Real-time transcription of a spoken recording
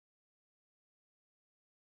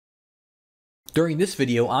During this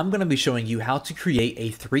video, I'm going to be showing you how to create a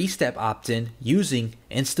 3-step opt-in using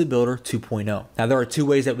InstaBuilder 2.0. Now, there are two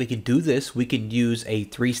ways that we can do this. We can use a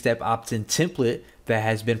 3-step opt-in template that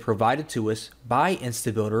has been provided to us by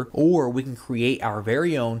InstaBuilder, or we can create our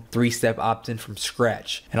very own 3-step opt-in from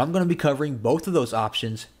scratch. And I'm going to be covering both of those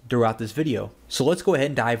options throughout this video. So let's go ahead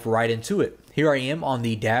and dive right into it. Here I am on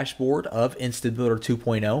the dashboard of InstaBuilder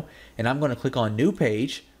 2.0, and I'm going to click on New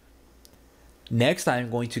Page. Next, I'm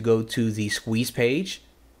going to go to the squeeze page,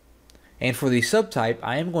 and for the subtype,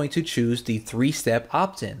 I am going to choose the 3-step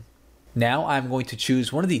opt-in. Now I'm going to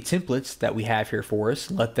choose one of the templates that we have here for us.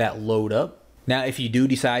 Let that load up. Now, if you do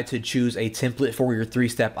decide to choose a template for your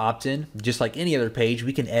 3-step opt-in, just like any other page,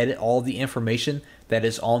 we can edit all the information that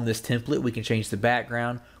is on this template. We can change the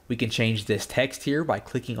background. We can change this text here by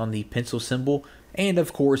clicking on the pencil symbol. And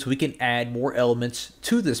of course, we can add more elements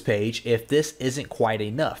to this page if this isn't quite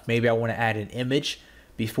enough. Maybe I want to add an image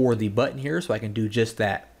before the button here, so I can do just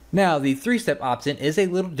that. Now, the 3-step opt-in is a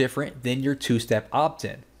little different than your 2-step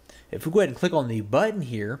opt-in. If we go ahead and click on the button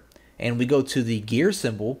here, and we go to the gear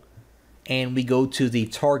symbol, and we go to the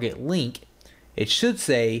target link, it should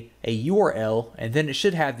say a URL, and then it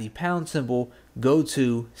should have the pound symbol, go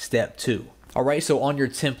to step 2. Alright, so on your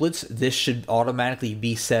templates, this should automatically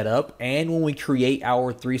be set up, and when we create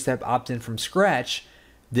our 3-step opt-in from scratch,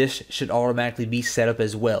 this should automatically be set up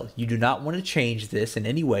as well. You do not want to change this in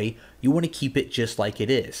any way. You want to keep it just like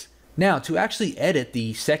it is. Now, to actually edit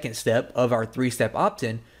the second step of our 3-step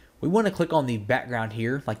opt-in, we want to click on the background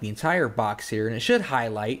here, like the entire box here, and it should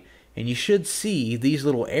highlight, and you should see these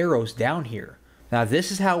little arrows down here. Now,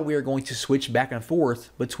 this is how we are going to switch back and forth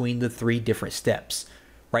between the 3 different steps.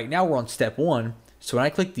 Right now we're on step 1, so when I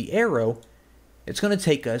click the arrow, it's going to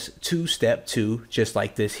take us to step 2, just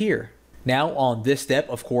like this here. Now on this step,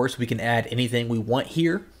 of course, we can add anything we want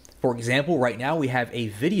here. For example, right now we have a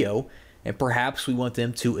video, and perhaps we want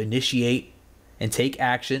them to initiate and take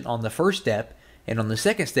action on the first step, and on the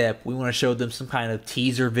second step, we want to show them some kind of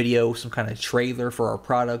teaser video, some kind of trailer for our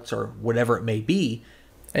products or whatever it may be.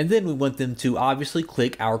 And then we want them to obviously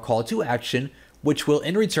click our call to action, which will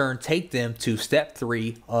in return take them to step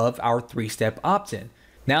 3 of our 3-step opt-in.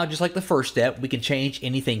 Now, just like the first step, we can change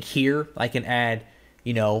anything here. I can add,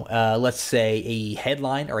 let's say a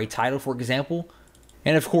headline or a title, for example.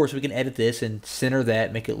 And of course, we can edit this and center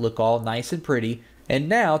that, make it look all nice and pretty. And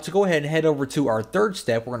now, to go ahead and head over to our third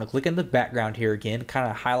step, we're going to click in the background here again, kind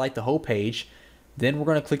of highlight the whole page. Then we're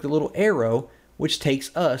going to click the little arrow, which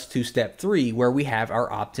takes us to step 3, where we have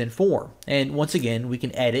our opt-in form. And once again, we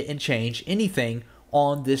can edit and change anything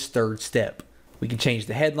on this third step. We can change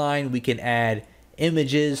the headline, we can add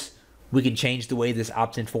images, we can change the way this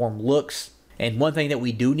opt-in form looks. And one thing that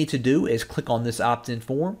we do need to do is click on this opt-in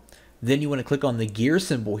form. Then you want to click on the gear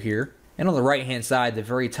symbol here. And on the right-hand side, the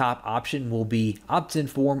very top option will be opt-in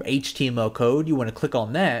form HTML code. You want to click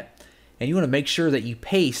on that, and you want to make sure that you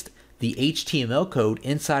paste the HTML code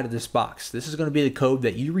inside of this box. This is going to be the code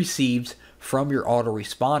that you received from your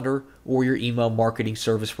autoresponder or your email marketing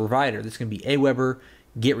service provider. This can be Aweber,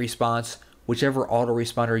 GetResponse, whichever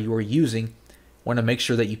autoresponder you are using. Want to make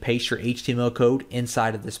sure that you paste your HTML code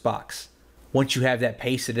inside of this box. Once you have that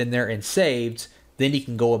pasted in there and saved, then you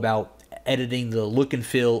can go about editing the look and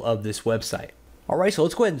feel of this website. Alright, so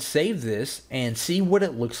let's go ahead and save this and see what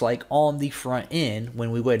it looks like on the front end. When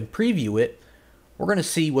we go ahead and preview it, we're going to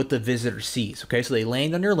see what the visitor sees. Okay, so they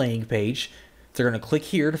land on your landing page. They're going to click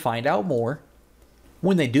here to find out more.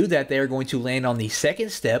 When they do that, they are going to land on the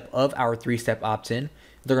second step of our 3-step opt-in.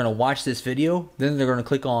 They're going to watch this video. Then they're going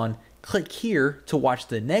to click here to watch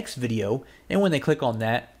the next video. And when they click on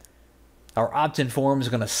that, our opt-in form is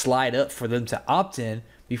going to slide up for them to opt in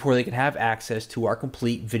before they can have access to our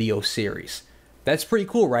complete video series. That's pretty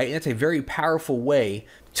cool, right? And that's a very powerful way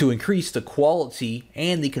to increase the quality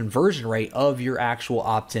and the conversion rate of your actual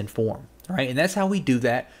opt-in form. All right, and that's how we do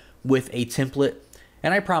that with a template.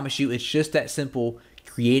 And I promise you, it's just that simple,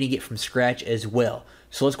 creating it from scratch as well.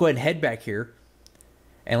 So let's go ahead and head back here,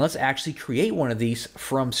 and let's actually create one of these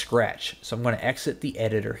from scratch. So I'm going to exit the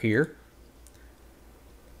editor here.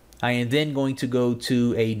 I am then going to go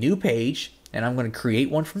to a new page, and I'm going to create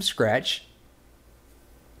one from scratch.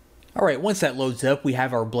 Alright, once that loads up, we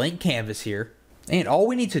have our blank canvas here. And all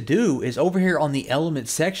we need to do is over here on the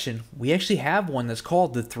elements section, we actually have one that's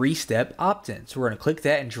called the 3-step opt-in. So we're going to click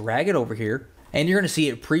that and drag it over here. And you're going to see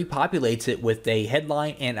it pre-populates it with a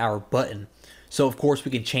headline and our button. So of course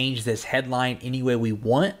we can change this headline any way we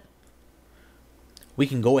want. We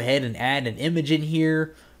can go ahead and add an image in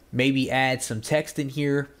here, maybe add some text in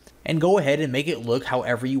here, and go ahead and make it look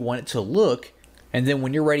however you want it to look. And then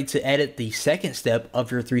when you're ready to edit the second step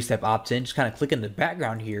of your three-step opt-in, just kind of click in the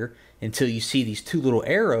background here until you see these two little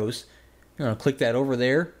arrows. You're going to click that over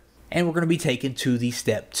there, and we're going to be taken to the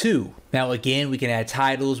step 2. Now again, we can add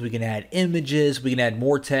titles, we can add images, we can add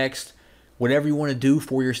more text. Whatever you want to do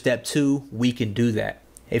for your step 2, we can do that.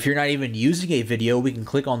 If you're not even using a video, we can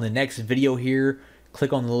click on the next video here,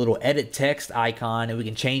 click on the little edit text icon, and we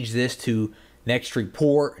can change this to next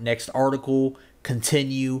report, next article,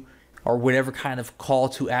 continue, or whatever kind of call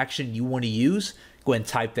to action you want to use. Go ahead and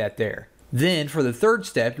type that there. Then for the third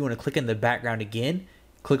step, you want to click in the background again,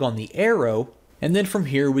 click on the arrow, and then from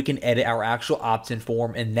here we can edit our actual opt-in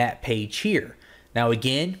form in that page here. Now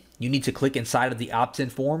again, you need to click inside of the opt-in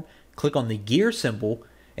form, click on the gear symbol,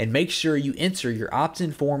 and make sure you enter your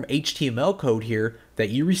opt-in form HTML code here that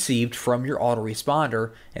you received from your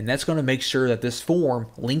autoresponder, and that's going to make sure that this form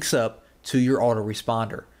links up to your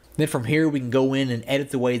autoresponder. Then from here we can go in and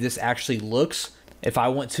edit the way this actually looks. If I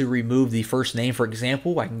want to remove the first name, for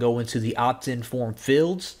example, I can go into the opt-in form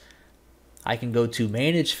fields. I can go to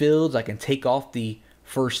manage fields. I can take off the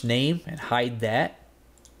first name and hide that.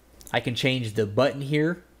 I can change the button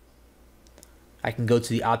here. I can go to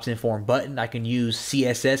the opt-in form button. I can use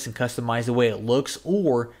CSS and customize the way it looks,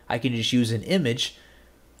 or I can just use an image.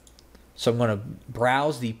 So I'm going to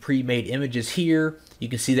browse the pre-made images here. You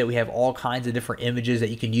can see that we have all kinds of different images that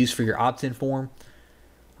you can use for your opt-in form.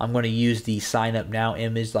 I'm going to use the sign up now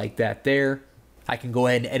image like that there. I can go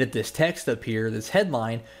ahead and edit this text up here, this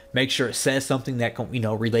headline, make sure it says something that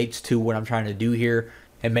relates to what I'm trying to do here,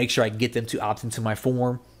 and make sure I can get them to opt into my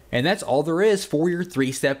form. And that's all there is for your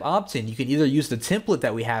three-step opt-in. You can either use the template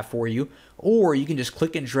that we have for you, or you can just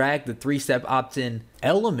click and drag the three-step opt-in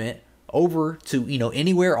element over to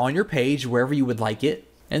anywhere on your page, wherever you would like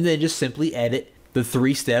it, and then just simply edit the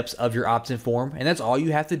 3 steps of your opt-in form. And that's all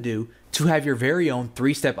you have to do to have your very own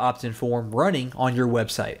 3-step opt-in form running on your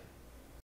website.